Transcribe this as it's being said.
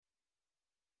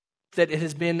that it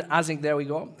has been as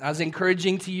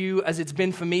encouraging to you as it's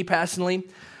been for me personally.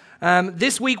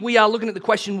 This week we are looking at the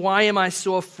question, why am I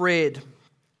so afraid?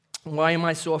 Why am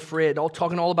I so afraid?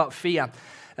 Talking all about fear.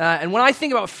 And when I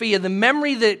think about fear, the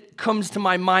memory that comes to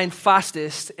my mind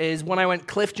fastest is when I went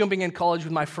cliff jumping in college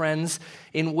with my friends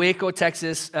in Waco,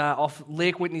 Texas, off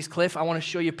Lake Whitney's cliff. I want to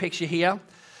show you a picture here.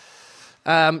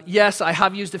 Yes, I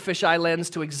have used a fisheye lens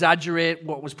to exaggerate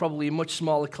what was probably a much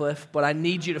smaller cliff, but I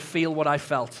need you to feel what I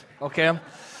felt, okay?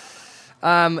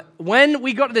 When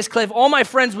we got to this cliff, all my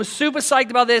friends were super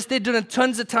psyched about this. They'd done it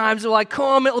tons of times. They're like,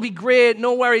 come, it'll be great.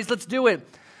 No worries, let's do it.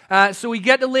 So we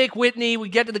get to Lake Whitney, we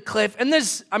get to the cliff, and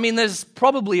there's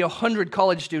probably 100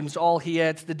 college students all here.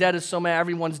 It's the dead of summer.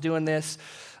 Everyone's doing this.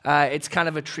 It's kind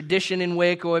of a tradition in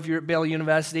Waco if you're at Baylor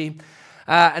University.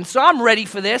 And so I'm ready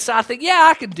for this. I think, yeah,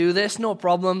 I can do this, no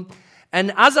problem.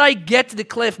 And as I get to the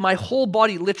cliff, my whole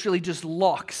body literally just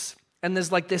locks. And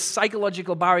there's like this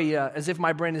psychological barrier, as if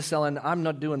my brain is saying, I'm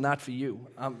not doing that for you.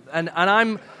 And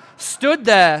I'm stood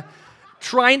there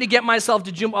trying to get myself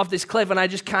to jump off this cliff, and I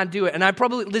just can't do it. And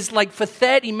for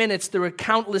 30 minutes, there were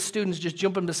countless students just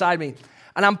jumping beside me.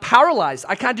 And I'm paralyzed.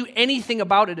 I can't do anything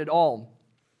about it at all.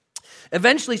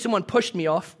 Eventually, someone pushed me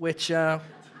off, which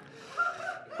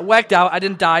worked out. I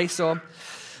didn't die, so.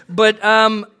 But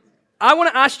I want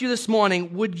to ask you this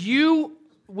morning, would you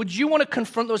want to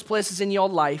confront those places in your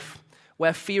life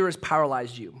where fear has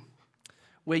paralyzed you,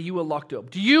 where you were locked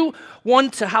up? Do you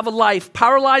want to have a life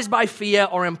paralyzed by fear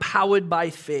or empowered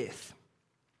by faith?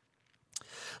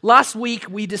 Last week,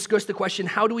 we discussed the question,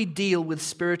 how do we deal with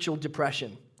spiritual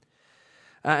depression?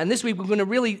 And this week, we're going to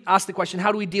really ask the question,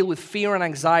 how do we deal with fear and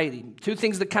anxiety? Two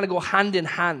things that kind of go hand in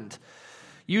hand.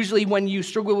 Usually when you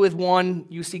struggle with one,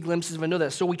 you see glimpses of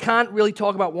another. So we can't really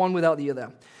talk about one without the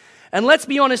other. And let's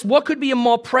be honest, what could be a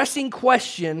more pressing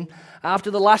question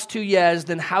after the last 2 years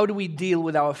than how do we deal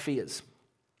with our fears?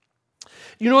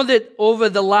 You know that over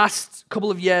the last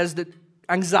couple of years that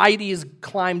anxiety has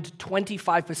climbed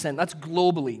 25%. That's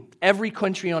globally. Every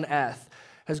country on earth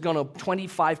has gone up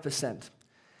 25%.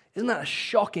 Isn't that a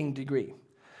shocking degree?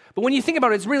 But when you think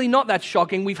about it, it's really not that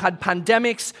shocking. We've had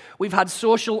pandemics, we've had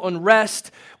social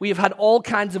unrest, we have had all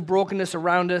kinds of brokenness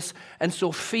around us, and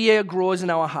so fear grows in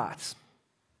our hearts.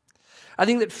 I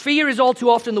think that fear is all too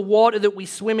often the water that we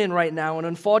swim in right now, and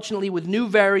unfortunately with new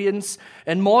variants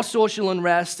and more social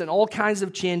unrest and all kinds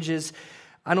of changes,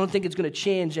 I don't think it's going to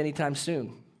change anytime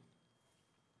soon.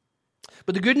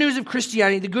 But the good news of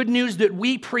Christianity, the good news that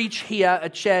we preach here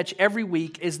at church every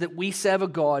week is that we serve a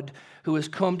God who has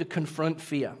come to confront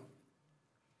fear.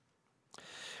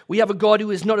 We have a God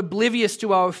who is not oblivious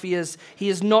to our fears. He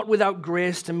is not without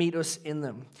grace to meet us in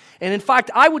them. And in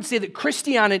fact, I would say that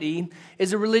Christianity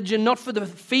is a religion not for the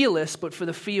fearless, but for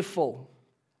the fearful.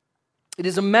 It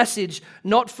is a message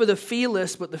not for the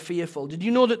fearless, but the fearful. Did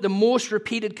you know that the most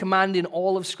repeated command in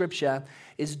all of Scripture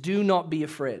is do not be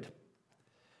afraid?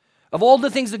 Of all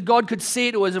the things that God could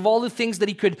say to us, of all the things that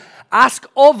He could ask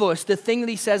of us, the thing that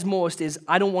He says most is,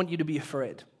 I don't want you to be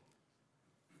afraid.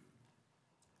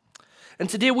 And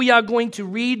today we are going to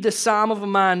read the psalm of a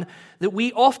man that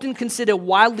we often consider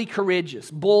wildly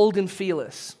courageous, bold and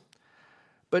fearless,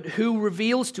 but who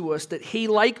reveals to us that he,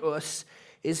 like us,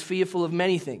 is fearful of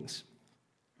many things.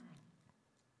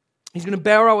 He's going to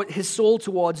bear out his soul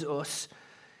towards us.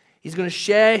 He's going to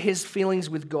share his feelings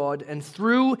with God, and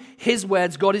through his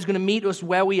words, God is going to meet us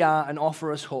where we are and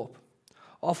offer us hope,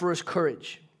 offer us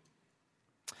courage.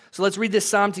 So let's read this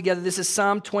psalm together. This is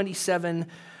Psalm 27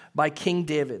 by King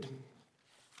David.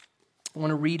 I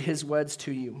want to read his words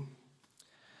to you.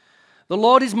 The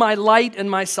Lord is my light and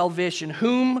my salvation.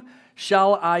 Whom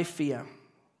shall I fear?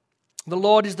 The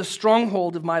Lord is the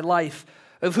stronghold of my life.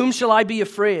 Of whom shall I be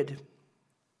afraid?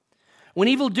 When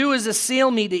evildoers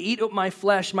assail me to eat up my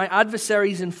flesh, my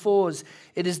adversaries and foes,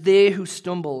 it is they who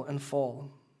stumble and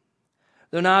fall.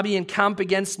 Though an army encamp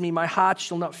against me, my heart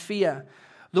shall not fear.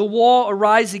 Though war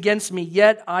arise against me,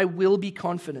 yet I will be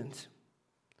confident.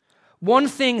 One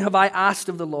thing have I asked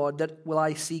of the Lord, that will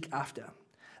I seek after,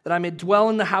 that I may dwell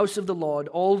in the house of the Lord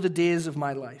all the days of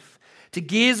my life, to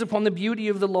gaze upon the beauty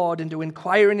of the Lord and to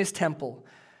inquire in his temple.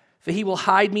 For he will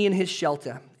hide me in his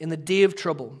shelter in the day of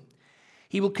trouble.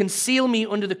 He will conceal me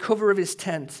under the cover of his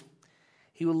tent.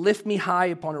 He will lift me high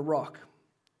upon a rock.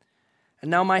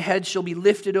 And now my head shall be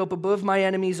lifted up above my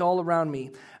enemies all around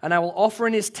me, and I will offer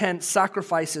in his tent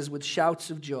sacrifices with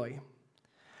shouts of joy.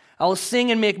 I will sing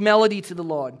and make melody to the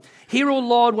Lord. Hear, O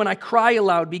Lord, when I cry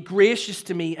aloud, be gracious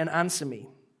to me and answer me.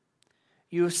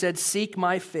 You have said, seek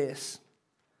my face.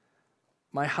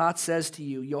 My heart says to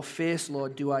you, your face,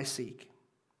 Lord, do I seek.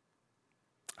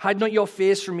 Hide not your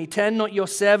face from me. Turn not your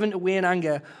servant away in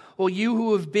anger. O you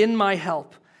who have been my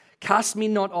help, cast me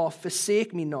not off.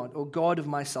 Forsake me not, O God of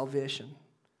my salvation.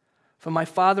 For my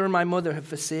father and my mother have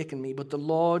forsaken me, but the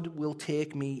Lord will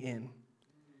take me in.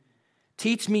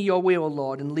 Teach me your way, O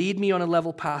Lord, and lead me on a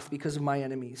level path because of my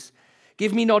enemies.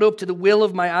 Give me not up to the will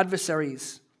of my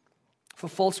adversaries, for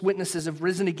false witnesses have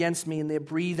risen against me, and they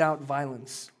breathe out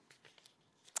violence.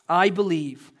 I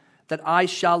believe that I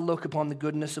shall look upon the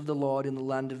goodness of the Lord in the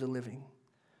land of the living.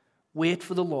 Wait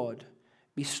for the Lord.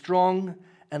 Be strong,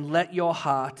 and let your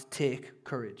heart take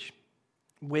courage.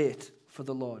 Wait for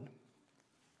the Lord.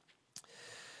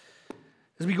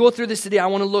 As we go through this today, I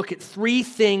want to look at 3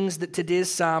 things that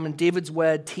today's psalm and David's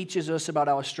word teaches us about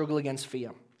our struggle against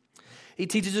fear. He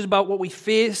teaches us about what we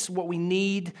face, what we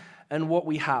need, and what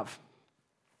we have.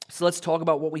 So let's talk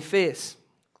about what we face.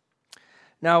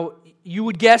 Now, you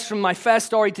would guess from my first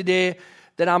story today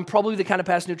that I'm probably the kind of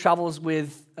person who travels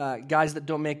with guys that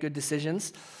don't make good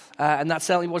decisions. And that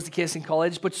certainly was the case in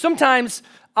college. But sometimes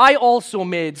I also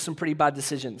made some pretty bad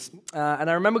decisions. And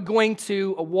I remember going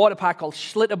to a water park called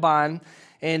Schlitterbahn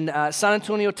in San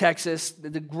Antonio, Texas,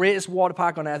 the greatest water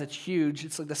park on earth. It's huge.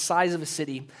 It's like the size of a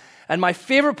city. And my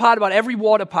favorite part about every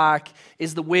water park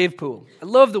is the wave pool. I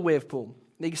love the wave pool.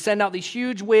 They send out these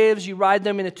huge waves. You ride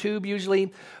them in a tube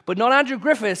usually. But not Andrew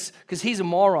Griffiths, because he's a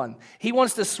moron. He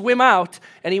wants to swim out,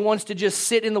 and he wants to just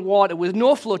sit in the water with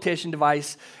no flotation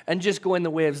device and just go in the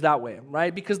waves that way,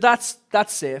 right? Because that's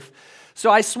safe.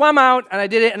 So I swam out, and I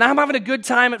did it, and I'm having a good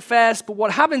time at first. But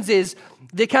what happens is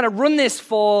they kind of run this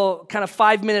for kind of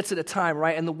 5 minutes at a time,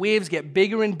 right? And the waves get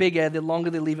bigger and bigger the longer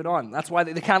they leave it on. That's why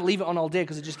they can't leave it on all day,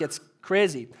 because it just gets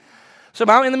crazy. So I'm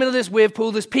out in the middle of this wave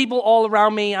pool. There's people all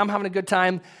around me. I'm having a good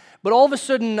time. But all of a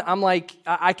sudden, I'm like,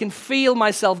 I can feel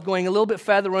myself going a little bit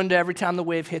further under every time the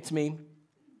wave hits me. And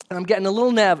I'm getting a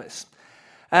little nervous.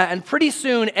 And pretty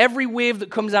soon, every wave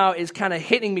that comes out is kind of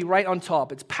hitting me right on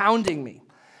top. It's pounding me.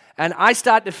 And I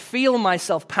start to feel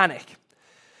myself panic.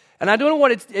 And I don't know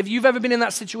if you've ever been in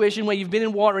that situation where you've been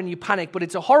in water and you panic, but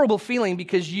it's a horrible feeling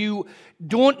because you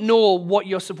don't know what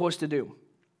you're supposed to do.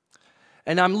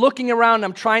 And I'm looking around,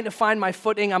 I'm trying to find my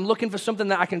footing, I'm looking for something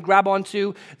that I can grab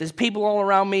onto. There's people all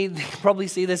around me. You can probably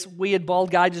see this weird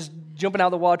bald guy just jumping out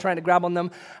of the water trying to grab on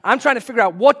them. I'm trying to figure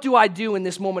out, what do I do in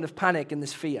this moment of panic and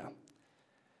this fear?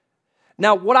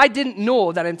 Now, what I didn't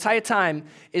know that entire time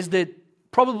is that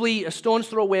probably a stone's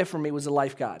throw away from me was a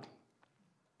lifeguard.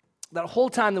 That whole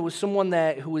time there was someone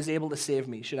there who was able to save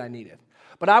me should I need it.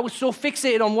 But I was so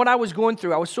fixated on what I was going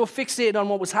through. I was so fixated on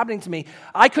what was happening to me.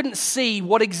 I couldn't see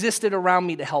what existed around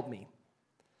me to help me.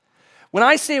 When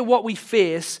I say what we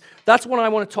face, that's what I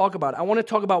want to talk about. I want to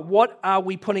talk about what are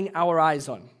we putting our eyes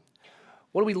on?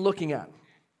 What are we looking at?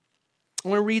 I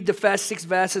want to read the first 6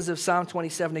 verses of Psalm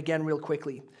 27 again real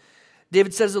quickly.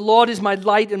 David says, "The Lord is my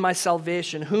light and my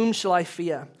salvation. Whom shall I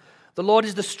fear? The Lord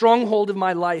is the stronghold of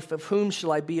my life. Of whom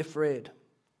shall I be afraid?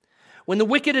 When the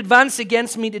wicked advance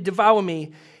against me to devour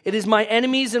me, it is my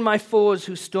enemies and my foes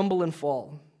who stumble and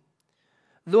fall.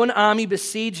 Though an army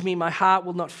besiege me, my heart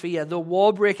will not fear. Though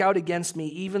war break out against me,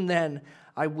 even then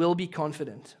I will be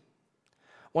confident.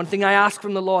 One thing I ask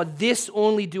from the Lord, this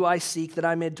only do I seek, that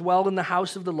I may dwell in the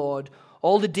house of the Lord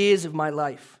all the days of my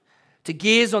life, to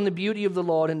gaze on the beauty of the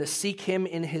Lord and to seek him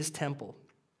in his temple.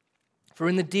 For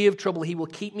in the day of trouble he will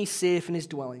keep me safe in his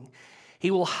dwelling. He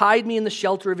will hide me in the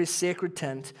shelter of his sacred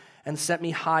tent and set me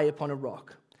high upon a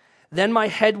rock. Then my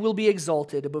head will be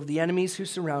exalted above the enemies who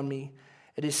surround me.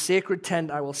 At his sacred tent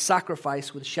I will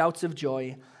sacrifice with shouts of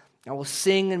joy. I will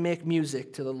sing and make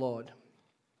music to the Lord."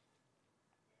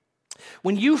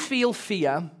 When you feel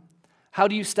fear, how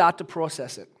do you start to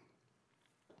process it?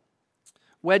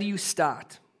 Where do you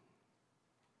start?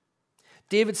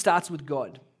 David starts with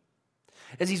God.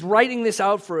 As he's writing this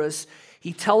out for us,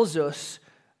 he tells us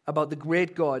about the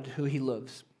great God who he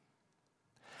loves.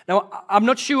 Now, I'm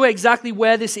not sure exactly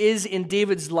where this is in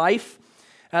David's life.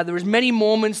 There's many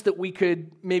moments that we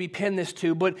could maybe pin this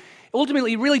to, but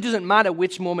ultimately it really doesn't matter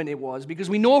which moment it was, because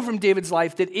we know from David's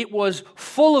life that it was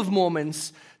full of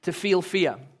moments to feel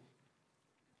fear.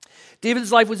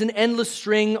 David's life was an endless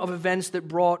string of events that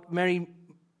brought very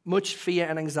much fear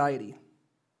and anxiety.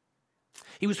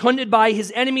 He was hunted by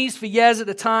his enemies for years at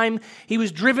a time. He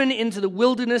was driven into the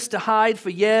wilderness to hide for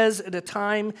years at a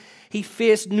time. He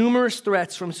faced numerous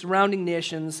threats from surrounding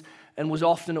nations and was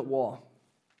often at war.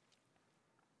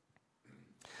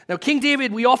 Now, King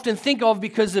David, we often think of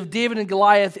because of David and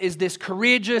Goliath, is this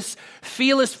courageous,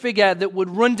 fearless figure that would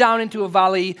run down into a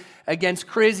valley against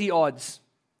crazy odds.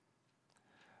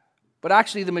 But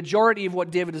actually, the majority of what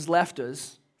David has left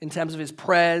us, in terms of his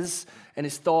prayers and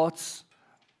his thoughts,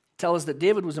 tell us that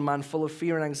David was a man full of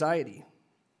fear and anxiety.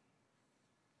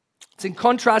 It's in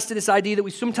contrast to this idea that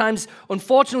we sometimes,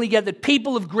 unfortunately, get that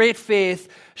people of great faith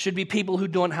should be people who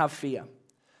don't have fear.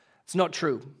 It's not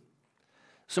true.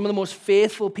 Some of the most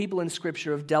faithful people in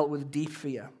Scripture have dealt with deep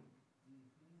fear.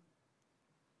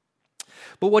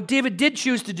 But what David did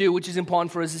choose to do, which is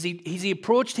important for us, is he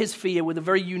approached his fear with a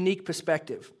very unique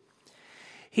perspective.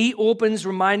 He opens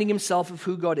reminding himself of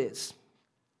who God is.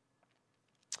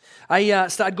 I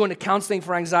started going to counseling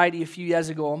for anxiety a few years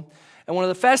ago, and one of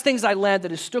the first things I learned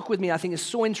that has stuck with me, I think is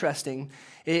so interesting,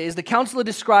 is the counselor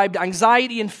described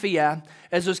anxiety and fear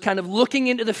as us kind of looking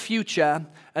into the future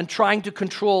and trying to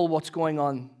control what's going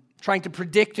on, trying to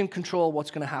predict and control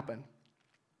what's going to happen.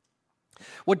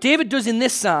 What David does in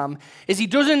this psalm is he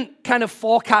doesn't kind of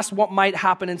forecast what might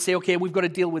happen and say, okay, we've got to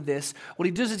deal with this. What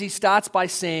he does is he starts by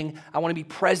saying, I want to be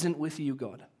present with you,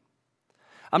 God.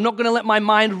 I'm not going to let my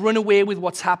mind run away with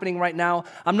what's happening right now.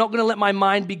 I'm not going to let my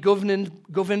mind be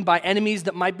governed by enemies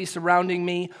that might be surrounding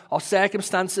me or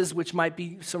circumstances which might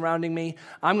be surrounding me.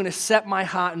 I'm going to set my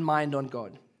heart and mind on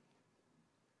God.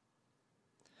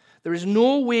 There is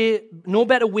no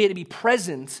better way to be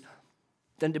present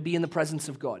than to be in the presence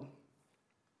of God.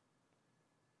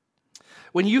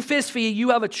 When you face fear, you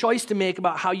have a choice to make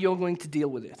about how you're going to deal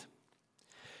with it.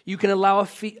 You can allow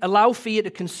fear to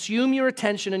consume your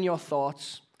attention and your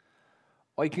thoughts,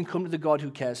 or you can come to the God who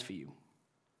cares for you.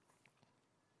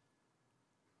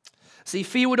 See,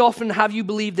 fear would often have you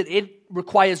believe that it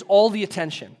requires all the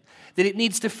attention, that it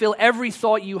needs to fill every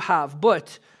thought you have.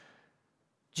 But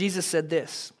Jesus said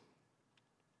this,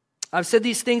 I've said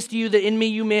these things to you that in me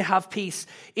you may have peace.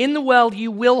 In the world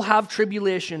you will have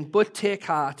tribulation, but take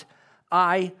heart.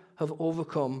 I have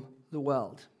overcome the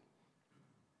world.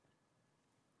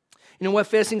 You know, we're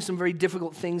facing some very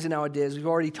difficult things in our days. We've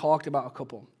already talked about a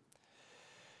couple.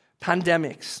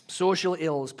 Pandemics, social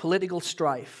ills, political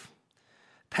strife,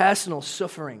 personal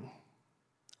suffering,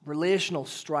 relational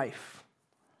strife,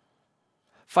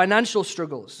 financial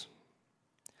struggles,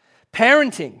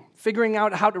 parenting, figuring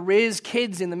out how to raise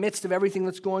kids in the midst of everything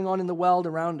that's going on in the world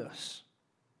around us,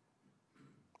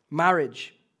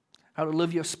 marriage, how to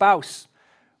love your spouse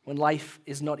when life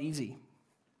is not easy.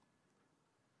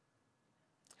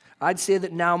 I'd say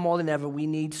that now more than ever, we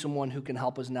need someone who can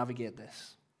help us navigate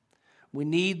this. We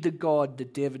need the God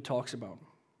that David talks about.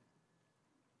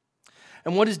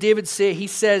 And what does David say? He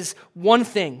says one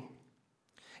thing.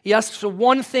 He asks for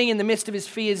one thing in the midst of his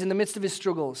fears, in the midst of his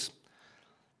struggles.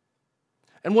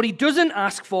 And what he doesn't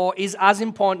ask for is as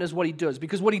important as what he does.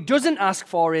 Because what he doesn't ask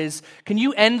for is, can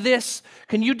you end this?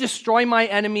 Can you destroy my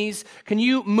enemies? Can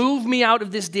you move me out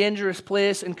of this dangerous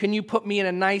place? And can you put me in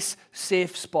a nice,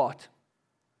 safe spot?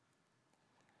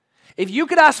 If you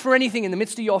could ask for anything in the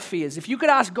midst of your fears, if you could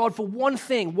ask God for one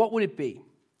thing, what would it be?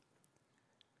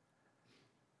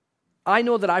 I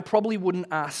know that I probably wouldn't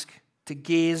ask to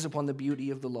gaze upon the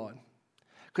beauty of the Lord.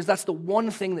 Because that's the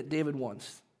one thing that David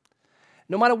wants.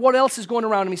 No matter what else is going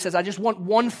around him, he says, I just want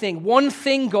one thing. One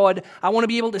thing, God, I want to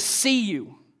be able to see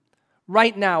you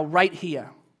right now, right here.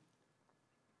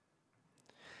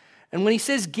 And when he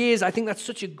says gaze, I think that's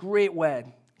such a great word.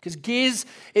 Because gaze,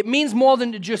 it means more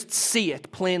than to just see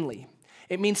it plainly.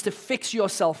 It means to fix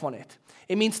yourself on it.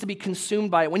 It means to be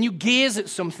consumed by it. When you gaze at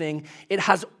something, it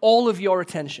has all of your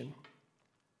attention.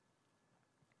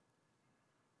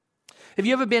 Have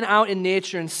you ever been out in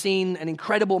nature and seen an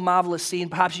incredible, marvelous scene?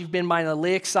 Perhaps you've been by a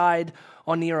lakeside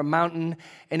or near a mountain,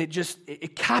 and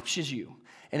it captures you,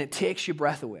 and it takes your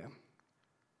breath away.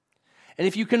 And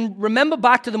if you can remember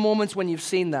back to the moments when you've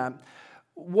seen that,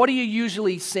 what are you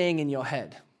usually saying in your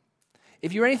head?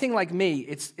 If you're anything like me,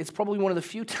 it's probably one of the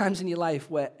few times in your life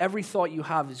where every thought you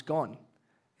have is gone.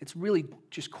 It's really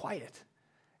just quiet.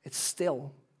 It's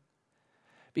still.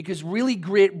 Because really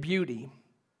great beauty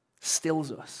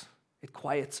stills us. It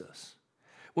quiets us.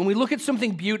 When we look at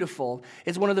something beautiful,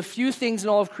 it's one of the few things in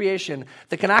all of creation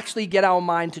that can actually get our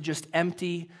mind to just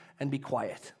empty and be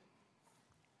quiet.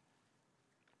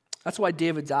 That's why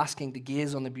David's asking to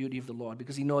gaze on the beauty of the Lord,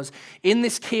 because he knows in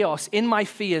this chaos, in my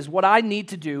fears, what I need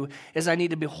to do is I need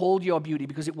to behold your beauty,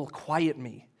 because it will quiet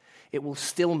me. It will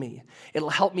still me. It'll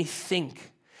help me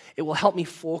think. It will help me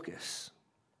focus.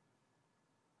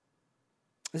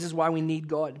 This is why we need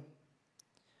God.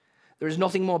 There is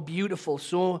nothing more beautiful,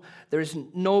 so there is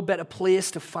no better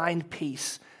place to find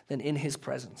peace than in his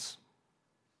presence.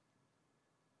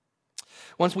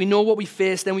 Once we know what we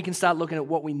face, then we can start looking at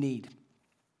what we need.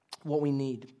 What we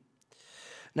need.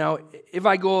 Now, if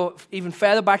I go even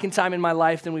further back in time in my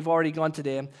life than we've already gone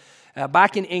today,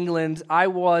 back in England, I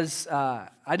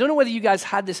don't know whether you guys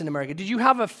had this in America. Did you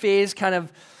have a phase kind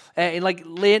of in like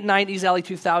late 90s, early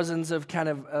 2000s of kind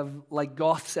of like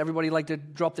goths. Everybody liked to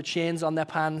drop the chains on their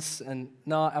pants. And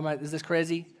no, is this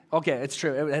crazy? Okay, it's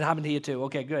true. It happened to you too.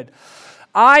 Okay, good.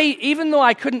 Even though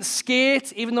I couldn't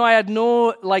skate, even though I had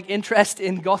no like interest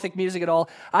in gothic music at all,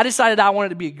 I decided I wanted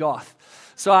to be a goth.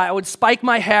 So I would spike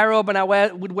my hair up and I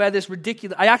would wear this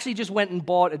ridiculous... I actually just went and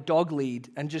bought a dog lead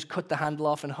and just cut the handle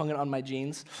off and hung it on my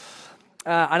jeans.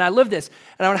 And I loved this.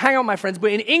 And I would hang out with my friends.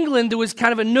 But in England, there was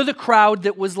kind of another crowd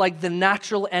that was like the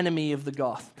natural enemy of the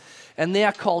goth. And they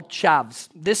are called chavs.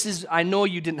 I know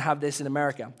you didn't have this in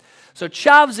America. So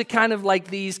chavs are kind of like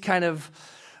these kind of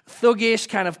thuggish,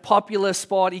 kind of popular,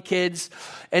 sporty kids.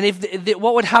 And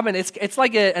what would happen, it's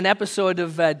like an episode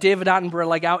of David Attenborough,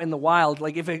 like out in the wild.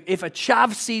 Like if a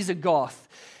chav sees a goth,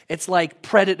 it's like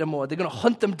predator mode. They're going to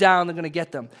hunt them down. They're going to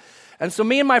get them. And so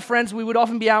me and my friends, we would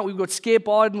often be out. We would go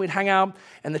skateboard and we'd hang out.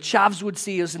 And the chavs would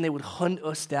see us and they would hunt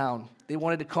us down. They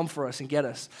wanted to come for us and get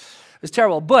us. It was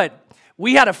terrible. But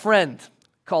we had a friend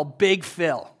called Big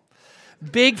Phil.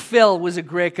 Big Phil was a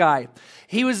great guy.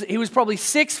 He was probably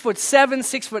 6'7",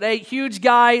 6'8", huge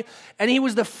guy, and he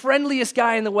was the friendliest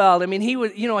guy in the world. I mean,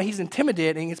 he's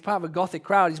intimidating. It's part of a gothic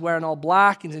crowd. He's wearing all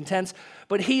black. He's intense,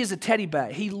 but he is a teddy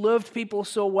bear. He loved people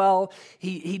so well.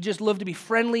 He just loved to be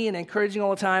friendly and encouraging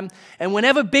all the time. And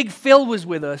whenever Big Phil was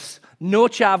with us, no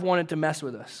chav wanted to mess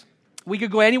with us. We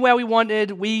could go anywhere we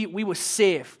wanted. We were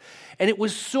safe, and it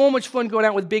was so much fun going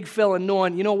out with Big Phil and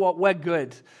knowing, you know what, we're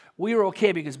good. We are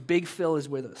okay because Big Phil is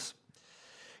with us.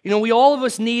 You know, all of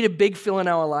us need a Big Phil in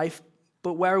our life,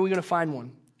 but where are we going to find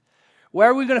one? Where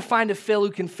are we going to find a Phil who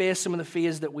can face some of the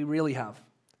fears that we really have?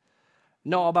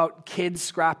 Not about kids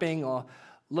scrapping or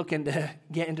looking to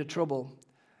get into trouble,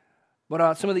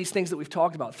 but some of these things that we've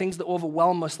talked about, things that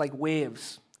overwhelm us like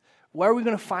waves. Where are we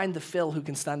going to find the Phil who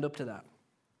can stand up to that?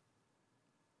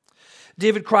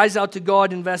 David cries out to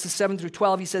God in verses 7 through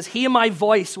 12. He says, "Hear my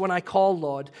voice when I call,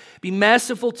 Lord. Be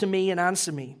merciful to me and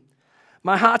answer me.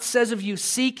 My heart says of you,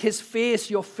 seek his face.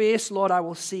 Your face, Lord, I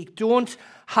will seek. Don't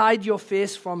hide your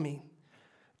face from me.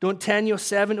 Don't turn your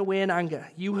servant away in anger.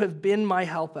 You have been my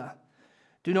helper.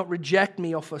 Do not reject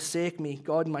me or forsake me,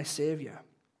 God, my Savior.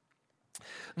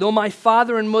 Though my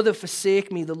father and mother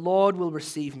forsake me, the Lord will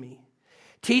receive me.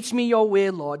 Teach me your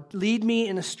way, Lord. Lead me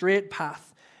in a straight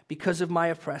path because of my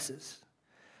oppressors.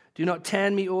 Do not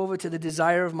turn me over to the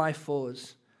desire of my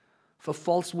foes, for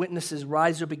false witnesses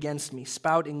rise up against me,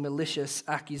 spouting malicious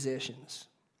accusations."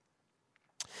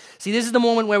 See, this is the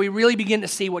moment where we really begin to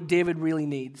see what David really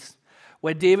needs,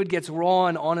 where David gets raw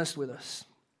and honest with us,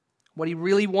 what he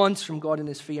really wants from God in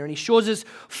his fear. And he shows us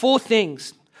four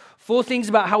things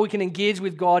about how we can engage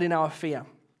with God in our fear: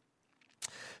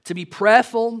 to be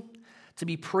prayerful, to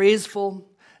be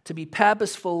praiseful, to be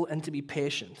purposeful, and to be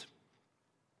patient.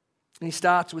 And he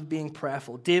starts with being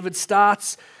prayerful. David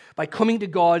starts by coming to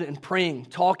God and praying,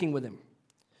 talking with him.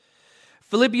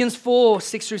 Philippians 4,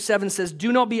 6 through 7 says,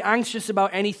 "Do not be anxious about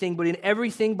anything, but in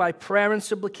everything by prayer and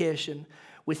supplication,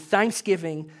 with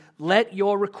thanksgiving, let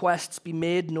your requests be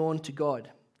made known to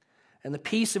God. And the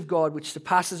peace of God, which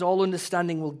surpasses all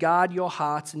understanding, will guard your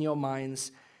hearts and your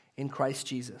minds in Christ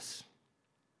Jesus."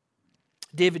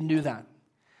 David knew that.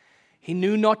 He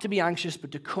knew not to be anxious,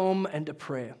 but to come and to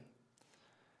pray,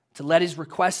 to let his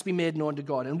requests be made known to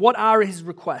God. And what are his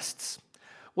requests?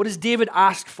 What does David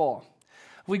ask for?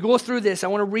 If we go through this, I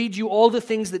want to read you all the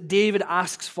things that David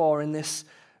asks for in this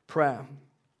prayer.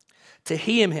 To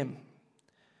hear him,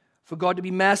 for God to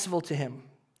be merciful to him,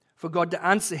 for God to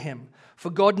answer him, for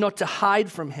God not to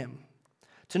hide from him,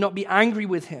 to not be angry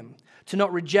with him, to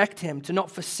not reject him, to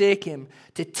not forsake him,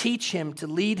 to teach him, to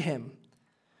lead him,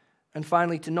 and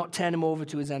finally, to not turn him over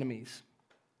to his enemies.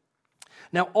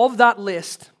 Now, of that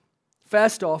list,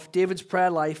 first off, David's prayer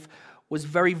life was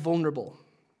very vulnerable.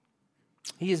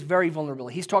 He is very vulnerable.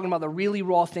 He's talking about the really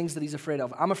raw things that he's afraid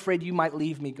of. I'm afraid you might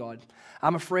leave me, God.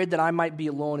 I'm afraid that I might be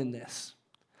alone in this.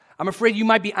 I'm afraid you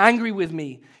might be angry with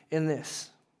me in this.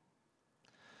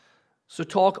 So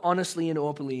talk honestly and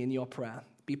openly in your prayer.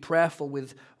 Be prayerful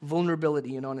with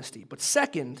vulnerability and honesty. But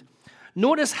second,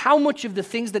 notice how much of the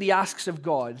things that he asks of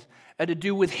God are to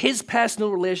do with his personal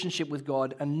relationship with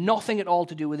God and nothing at all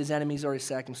to do with his enemies or his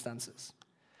circumstances.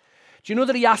 Do you know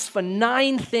that he asks for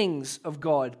 9 things of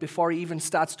God before he even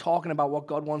starts talking about what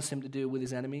God wants him to do with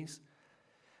his enemies?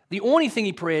 The only thing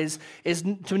he prays is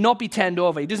to not be turned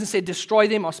over. He doesn't say destroy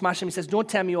them or smash them. He says don't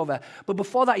turn me over. But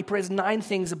before that, he prays 9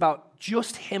 things about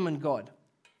just him and God.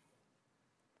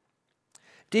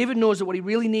 David knows that what he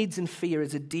really needs in fear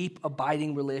is a deep,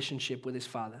 abiding relationship with his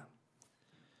Father.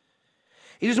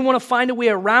 He doesn't want to find a way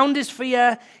around his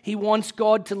fear. He wants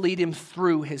God to lead him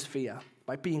through his fear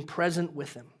by being present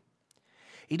with him.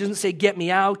 He doesn't say, get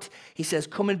me out. He says,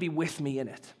 come and be with me in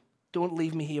it. Don't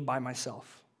leave me here by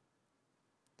myself.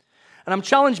 And I'm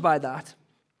challenged by that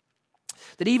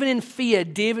even in fear,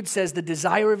 David says the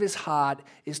desire of his heart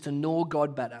is to know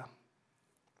God better.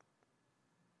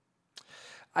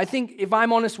 I think if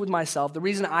I'm honest with myself, the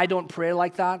reason I don't pray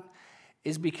like that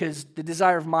is because the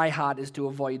desire of my heart is to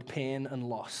avoid pain and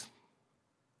loss.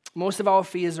 Most of our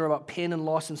fears are about pain and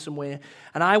loss in some way,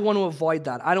 and I want to avoid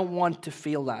that. I don't want to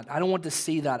feel that. I don't want to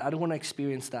see that. I don't want to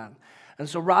experience that. And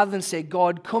so rather than say,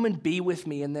 God, come and be with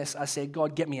me in this, I say,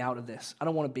 God, get me out of this. I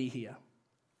don't want to be here.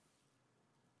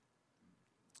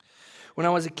 When I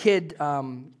was a kid,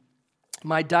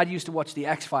 my dad used to watch The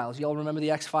X-Files. You all remember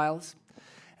The X-Files?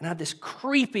 And it had this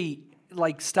creepy,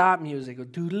 start music.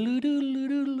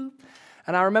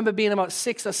 And I remember being about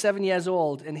 6 or 7 years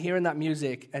old and hearing that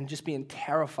music and just being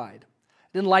terrified. I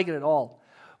didn't like it at all.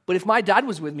 But if my dad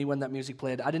was with me when that music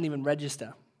played, I didn't even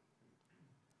register.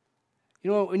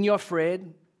 You know, when you're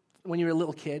afraid, when you're a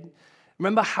little kid,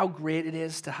 remember how great it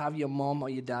is to have your mom or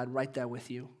your dad right there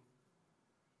with you,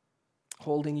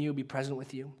 holding you, be present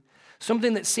with you.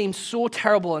 Something that seems so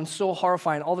terrible and so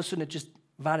horrifying, all of a sudden it just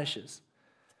vanishes.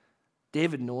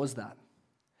 David knows that.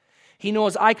 He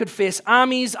knows I could face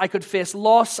armies, I could face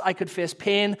loss, I could face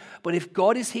pain, but if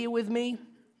God is here with me,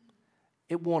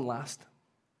 it won't last.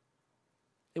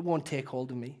 It won't take hold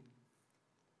of me.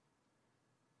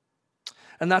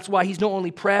 And that's why he's not only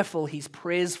prayerful, he's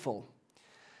praiseful.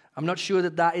 I'm not sure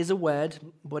that is a word,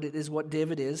 but it is what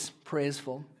David is,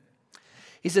 praiseful.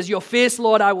 He says, your face,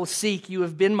 Lord, I will seek. You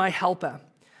have been my helper.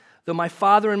 Though my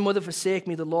father and mother forsake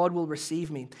me, the Lord will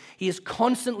receive me. He is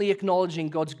constantly acknowledging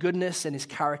God's goodness and his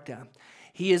character.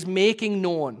 He is making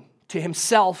known to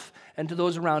himself and to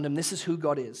those around him, this is who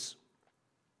God is.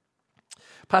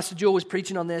 Pastor Joe was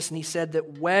preaching on this, and he said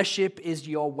that worship is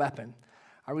your weapon.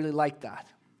 I really like that.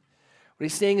 What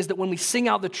he's saying is that when we sing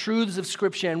out the truths of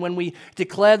Scripture and when we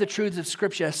declare the truths of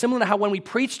Scripture, similar to how when we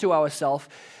preach to ourselves,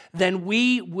 then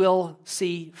we will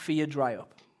see fear dry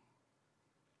up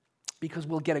because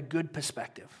we'll get a good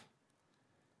perspective.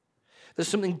 There's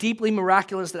something deeply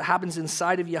miraculous that happens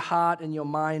inside of your heart and your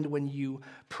mind when you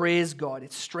praise God.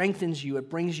 It strengthens you. It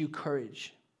brings you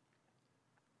courage.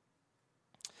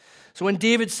 So when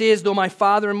David says, though my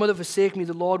father and mother forsake me,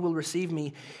 the Lord will receive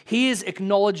me, he is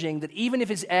acknowledging that even if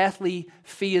his earthly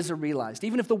fears are realized,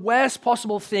 even if the worst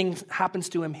possible thing happens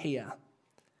to him here,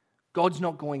 God's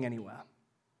not going anywhere.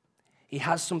 He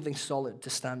has something solid to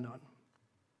stand on.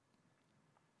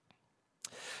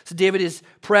 So David is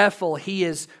prayerful, he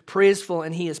is praiseful,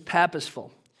 and he is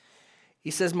purposeful.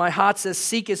 He says, my heart says,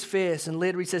 seek his face. And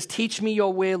later he says, teach me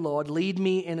your way, Lord. Lead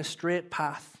me in a straight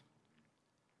path.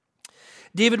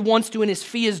 David wants to, in his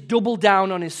fears, double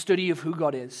down on his study of who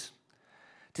God is,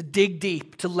 to dig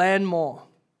deep, to learn more.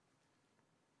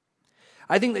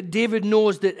 I think that David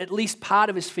knows that at least part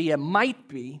of his fear might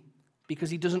be because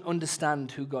he doesn't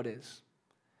understand who God is.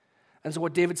 And so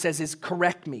what David says is,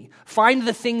 correct me. Find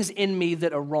the things in me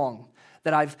that are wrong,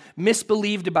 that I've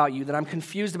misbelieved about you, that I'm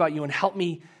confused about you, and help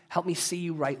me see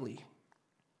you rightly.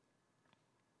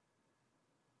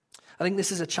 I think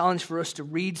this is a challenge for us to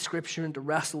read Scripture and to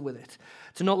wrestle with it,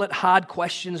 to not let hard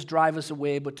questions drive us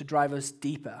away, but to drive us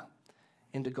deeper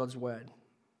into God's Word.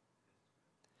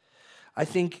 I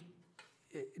think,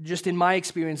 just in my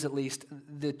experience at least,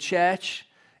 the church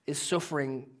is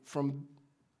suffering from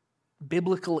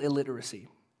biblical illiteracy.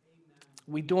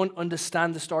 We don't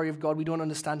understand the story of God. We don't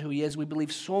understand who he is. We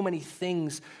believe so many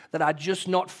things that are just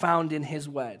not found in his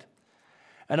word.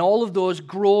 And all of those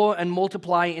grow and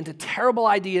multiply into terrible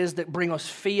ideas that bring us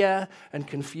fear and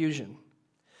confusion.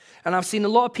 And I've seen a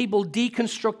lot of people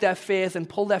deconstruct their faith and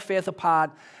pull their faith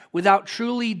apart without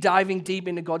truly diving deep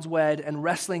into God's word and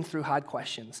wrestling through hard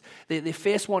questions. They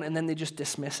face one and then they just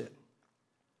dismiss it.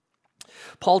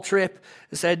 Paul Tripp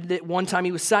said that one time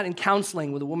he was sat in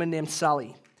counseling with a woman named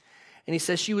Sally. And he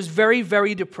says she was very,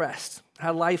 very depressed.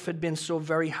 Her life had been so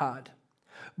very hard.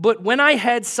 But when I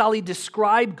heard Sally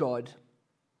describe God,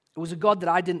 it was a God that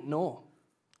I didn't know.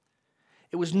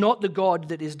 It was not the God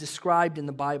that is described in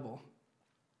the Bible.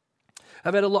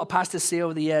 I've had a lot of pastors say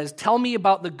over the years, tell me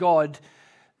about the God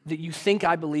that you think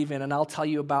I believe in, and I'll tell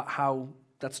you about how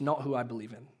that's not who I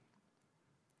believe in.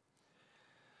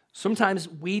 Sometimes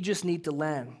we just need to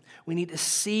learn. We need to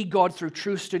see God through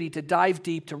true study, to dive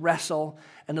deep, to wrestle,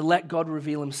 and to let God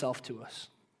reveal himself to us.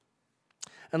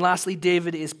 And lastly,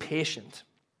 David is patient.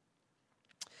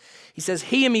 He says,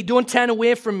 hear me, don't turn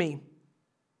away from me.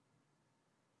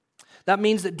 That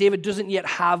means that David doesn't yet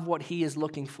have what he is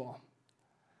looking for.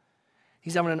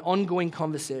 He's having an ongoing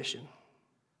conversation.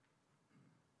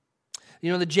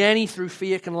 You know, the journey through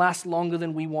fear can last longer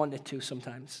than we want it to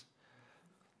sometimes.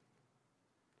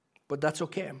 But that's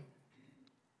okay.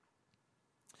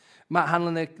 Matt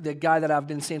Hanlon, the guy that I've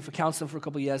been seeing for counseling for a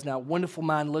couple of years now, wonderful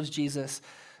man, loves Jesus,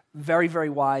 very, very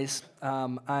wise.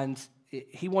 And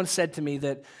he once said to me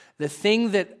that the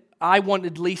thing that I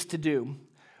wanted least to do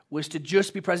was to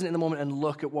just be present in the moment and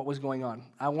look at what was going on.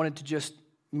 I wanted to just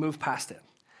move past it.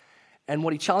 And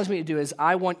what he challenged me to do is,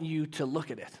 I want you to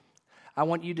look at it. I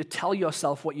want you to tell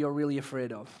yourself what you're really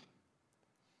afraid of.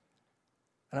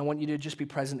 And I want you to just be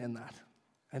present in that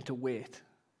and to wait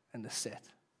and to sit.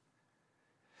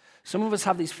 Some of us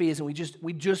have these fears and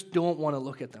we just don't want to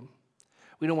look at them.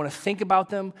 We don't want to think about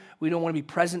them. We don't want to be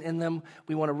present in them.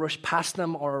 We want to rush past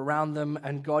them or around them.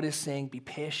 And God is saying, be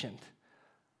patient.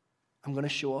 I'm going to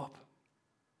show up.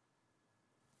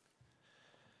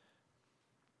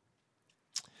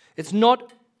 It's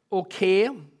not okay,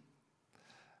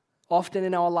 often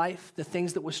in our life, the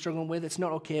things that we're struggling with, it's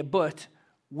not okay, but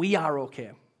we are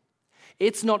okay.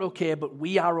 It's not okay, but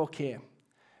we are okay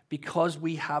because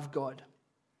we have God.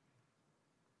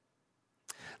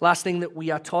 Last thing that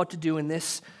we are taught to do in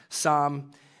this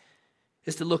psalm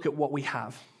is to look at what we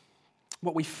have.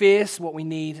 What we face, what we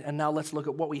need, and now let's look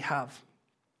at what we have.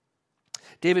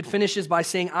 David finishes by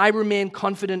saying, I remain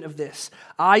confident of this.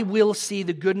 I will see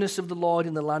the goodness of the Lord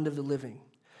in the land of the living.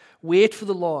 Wait for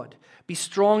the Lord. Be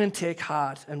strong and take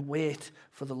heart and wait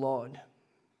for the Lord.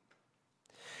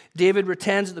 David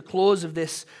returns at the close of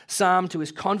this psalm to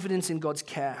his confidence in God's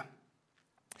care.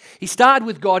 He started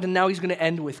with God and now he's going to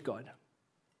end with God.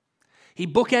 He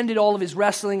bookended all of his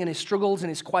wrestling and his struggles and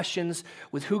his questions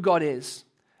with who God is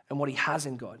and what he has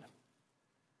in God.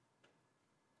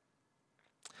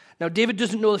 Now, David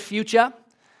doesn't know the future.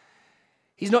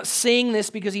 He's not saying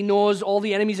this because he knows all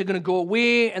the enemies are going to go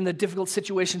away and the difficult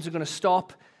situations are going to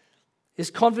stop. His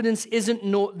confidence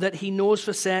isn't that he knows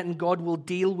for certain God will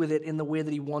deal with it in the way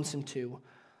that he wants him to.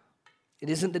 It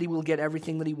isn't that he will get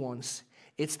everything that he wants.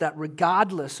 It's that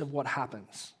regardless of what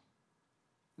happens,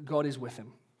 God is with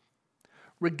him.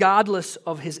 Regardless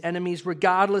of his enemies,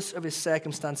 regardless of his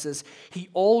circumstances, he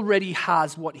already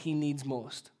has what he needs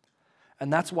most.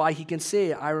 And that's why he can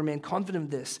say, I remain confident of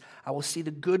this. I will see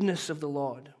the goodness of the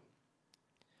Lord.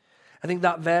 I think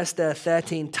that verse there,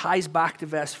 13, ties back to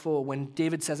verse 4 when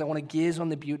David says, I want to gaze on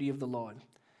the beauty of the Lord.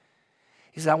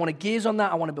 He says, I want to gaze on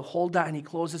that, I want to behold that, and he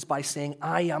closes by saying,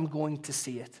 I am going to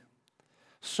see it.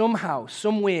 Somehow,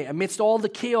 some way, amidst all the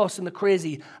chaos and the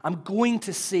crazy, I'm going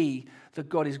to see that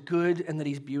God is good and that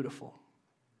he's beautiful.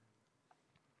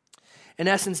 In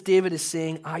essence, David is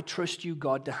saying, I trust you,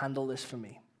 God, to handle this for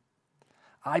me.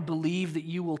 I believe that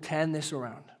you will turn this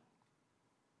around.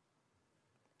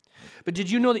 But did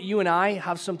you know that you and I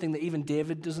have something that even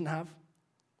David doesn't have?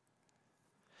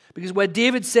 Because where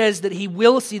David says that he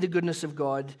will see the goodness of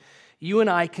God, you and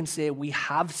I can say we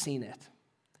have seen it.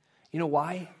 You know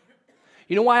why?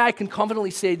 You know why I can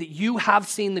confidently say that you have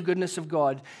seen the goodness of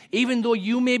God, even though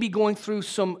you may be going through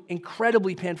some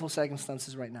incredibly painful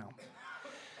circumstances right now?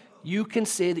 You can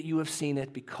say that you have seen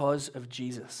it because of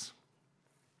Jesus.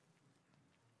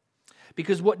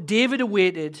 Because what David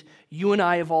awaited, you and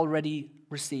I have already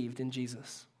received in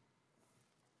Jesus.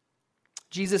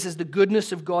 Jesus is the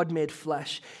goodness of God made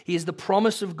flesh. He is the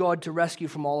promise of God to rescue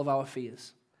from all of our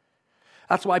fears.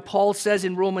 That's why Paul says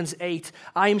in Romans 8,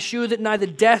 I am sure that neither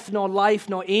death, nor life,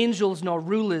 nor angels, nor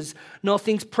rulers, nor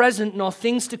things present, nor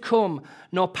things to come,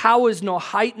 nor powers, nor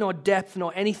height, nor depth,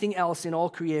 nor anything else in all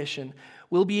creation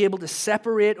will be able to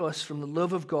separate us from the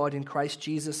love of God in Christ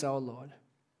Jesus our Lord.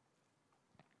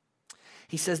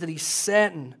 He says that he's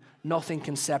certain nothing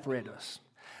can separate us.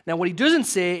 Now, what he doesn't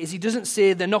say is he doesn't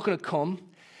say they're not going to come.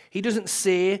 He doesn't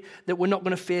say that we're not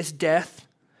going to face death.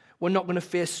 We're not going to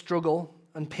face struggle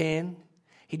and pain.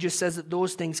 He just says that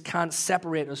those things can't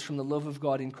separate us from the love of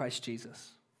God in Christ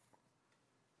Jesus.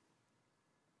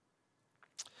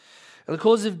 At the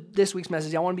close of this week's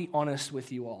message, I want to be honest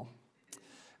with you all.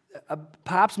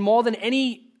 Perhaps more than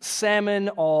any sermon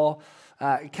or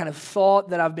kind of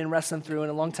thought that I've been wrestling through in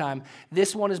a long time,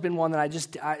 this one has been one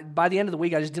that by the end of the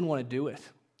week, I just didn't want to do it.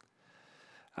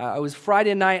 It was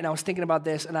Friday night, and I was thinking about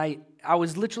this, and I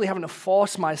was literally having to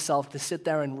force myself to sit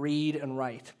there and read and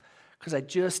write because I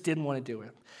just didn't want to do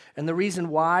it. And the reason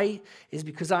why is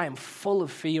because I am full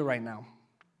of fear right now.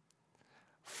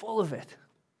 Full of it.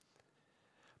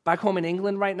 Back home in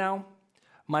England right now,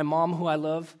 my mom, who I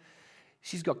love,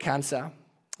 she's got cancer.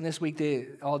 And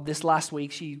this last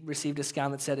week, she received a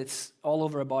scan that said it's all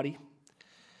over her body.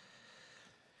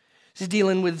 She's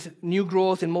dealing with new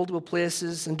growth in multiple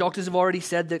places, and doctors have already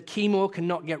said that chemo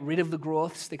cannot get rid of the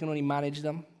growths. They can only manage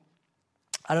them.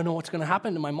 I don't know what's going to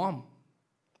happen to my mom.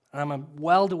 And I'm a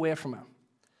world away from her.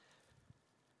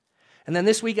 And then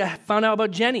this week I found out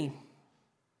about Jenny,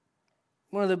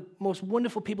 one of the most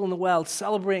wonderful people in the world,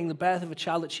 celebrating the birth of a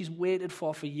child that she's waited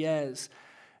for years.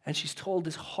 And she's told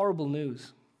this horrible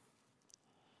news.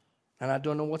 And I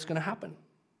don't know what's going to happen.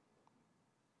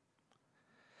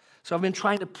 So I've been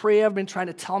trying to pray. I've been trying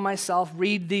to tell myself,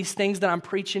 read these things that I'm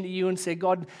preaching to you and say,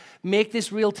 God, make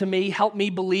this real to me. Help me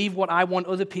believe what I want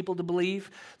other people to believe,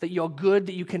 that you're good,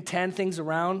 that you can turn things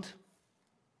around.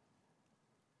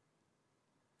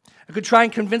 I could try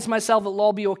and convince myself it'll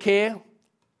all be okay.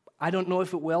 I don't know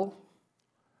if it will.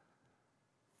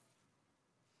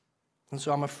 And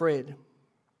so I'm afraid.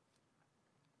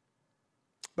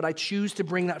 But I choose to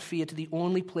bring that fear to the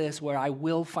only place where I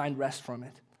will find rest from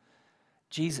it.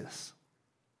 Jesus.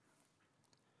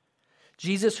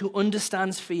 Jesus, who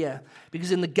understands fear,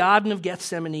 because in the Garden of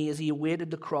Gethsemane, as he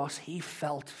awaited the cross, he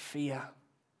felt fear.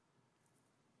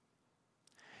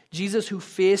 Jesus, who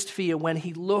faced fear when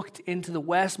he looked into the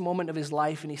worst moment of his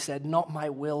life and he said, "Not my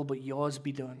will, but yours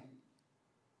be done."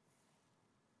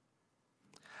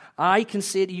 I can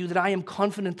say to you that I am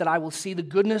confident that I will see the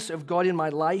goodness of God in my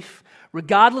life,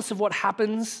 regardless of what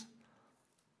happens,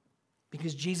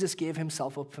 because Jesus gave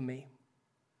himself up for me.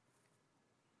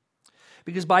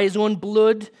 Because by his own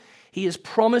blood, he has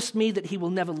promised me that he will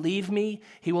never leave me,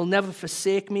 he will never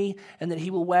forsake me, and that he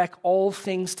will work all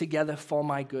things together for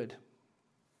my good.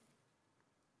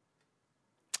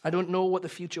 I don't know what the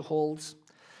future holds.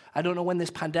 I don't know when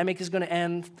this pandemic is going to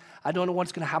end. I don't know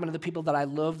what's going to happen to the people that I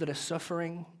love that are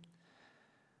suffering.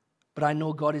 But I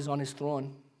know God is on his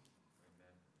throne.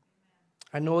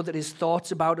 I know that his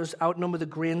thoughts about us outnumber the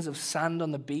grains of sand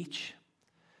on the beach.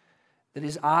 That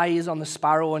his eye is on the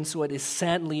sparrow, and so it is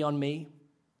certainly on me.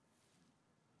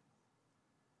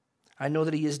 I know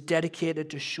that he is dedicated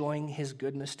to showing his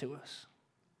goodness to us.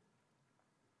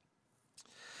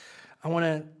 I want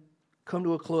to come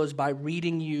to a close by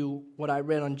reading you what I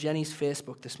read on Jenny's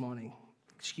Facebook this morning.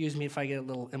 Excuse me if I get a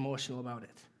little emotional about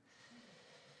it,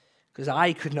 because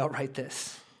I could not write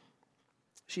this.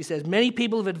 She says, "Many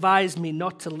people have advised me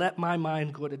not to let my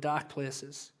mind go to dark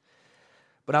places.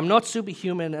 But I'm not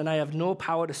superhuman, and I have no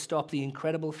power to stop the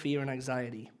incredible fear and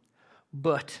anxiety.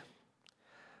 But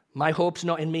my hope's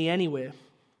not in me anyway.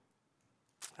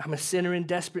 I'm a sinner in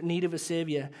desperate need of a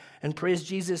Savior, and praise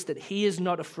Jesus that he is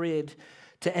not afraid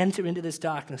to enter into this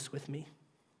darkness with me."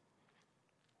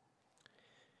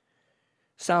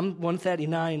 Psalm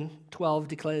 139:12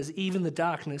 declares, "Even the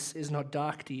darkness is not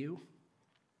dark to you.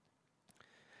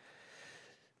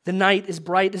 The night is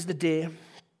bright as the day,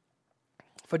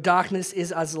 for darkness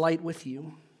is as light with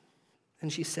you."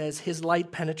 And she says, "His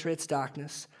light penetrates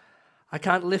darkness. I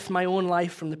can't lift my own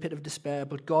life from the pit of despair,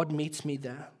 but God meets me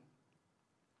there."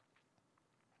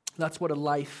 That's what a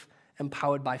life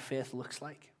empowered by faith looks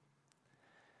like.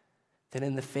 That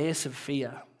in the face of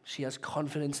fear, she has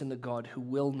confidence in the God who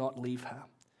will not leave her,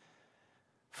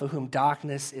 for whom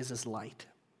darkness is as light.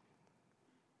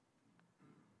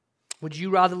 Would you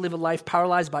rather live a life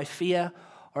paralyzed by fear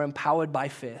or empowered by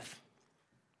faith?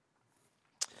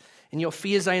 In your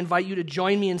fears, I invite you to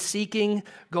join me in seeking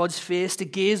God's face, to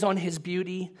gaze on his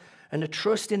beauty, and to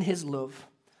trust in his love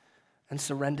and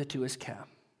surrender to his care.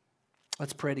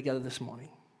 Let's pray together this morning.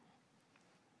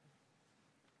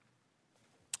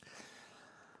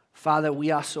 Father, we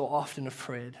are so often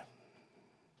afraid.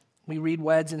 We read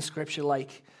words in Scripture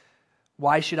like,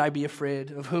 "Why should I be afraid?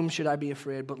 Of whom should I be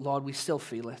afraid?" But Lord, we still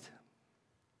feel it.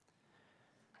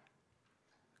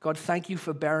 God, thank you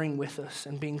for bearing with us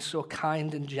and being so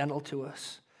kind and gentle to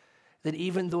us, that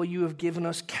even though you have given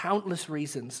us countless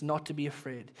reasons not to be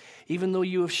afraid, even though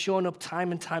you have shown up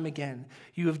time and time again,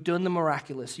 you have done the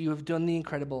miraculous, you have done the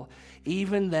incredible,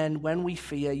 even then when we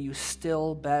fear, you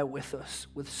still bear with us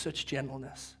with such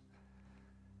gentleness.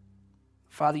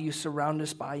 Father, you surround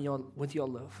us with your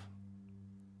love.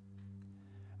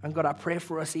 And God, I pray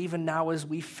for us even now as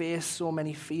we face so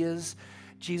many fears,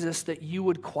 Jesus, that you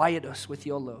would quiet us with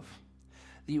your love,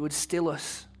 that you would still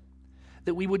us,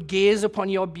 that we would gaze upon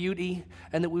your beauty,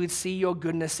 and that we would see your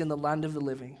goodness in the land of the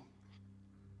living.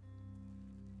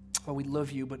 Oh, we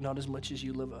love you, but not as much as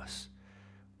you love us.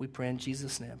 We pray in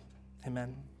Jesus' name.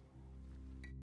 Amen.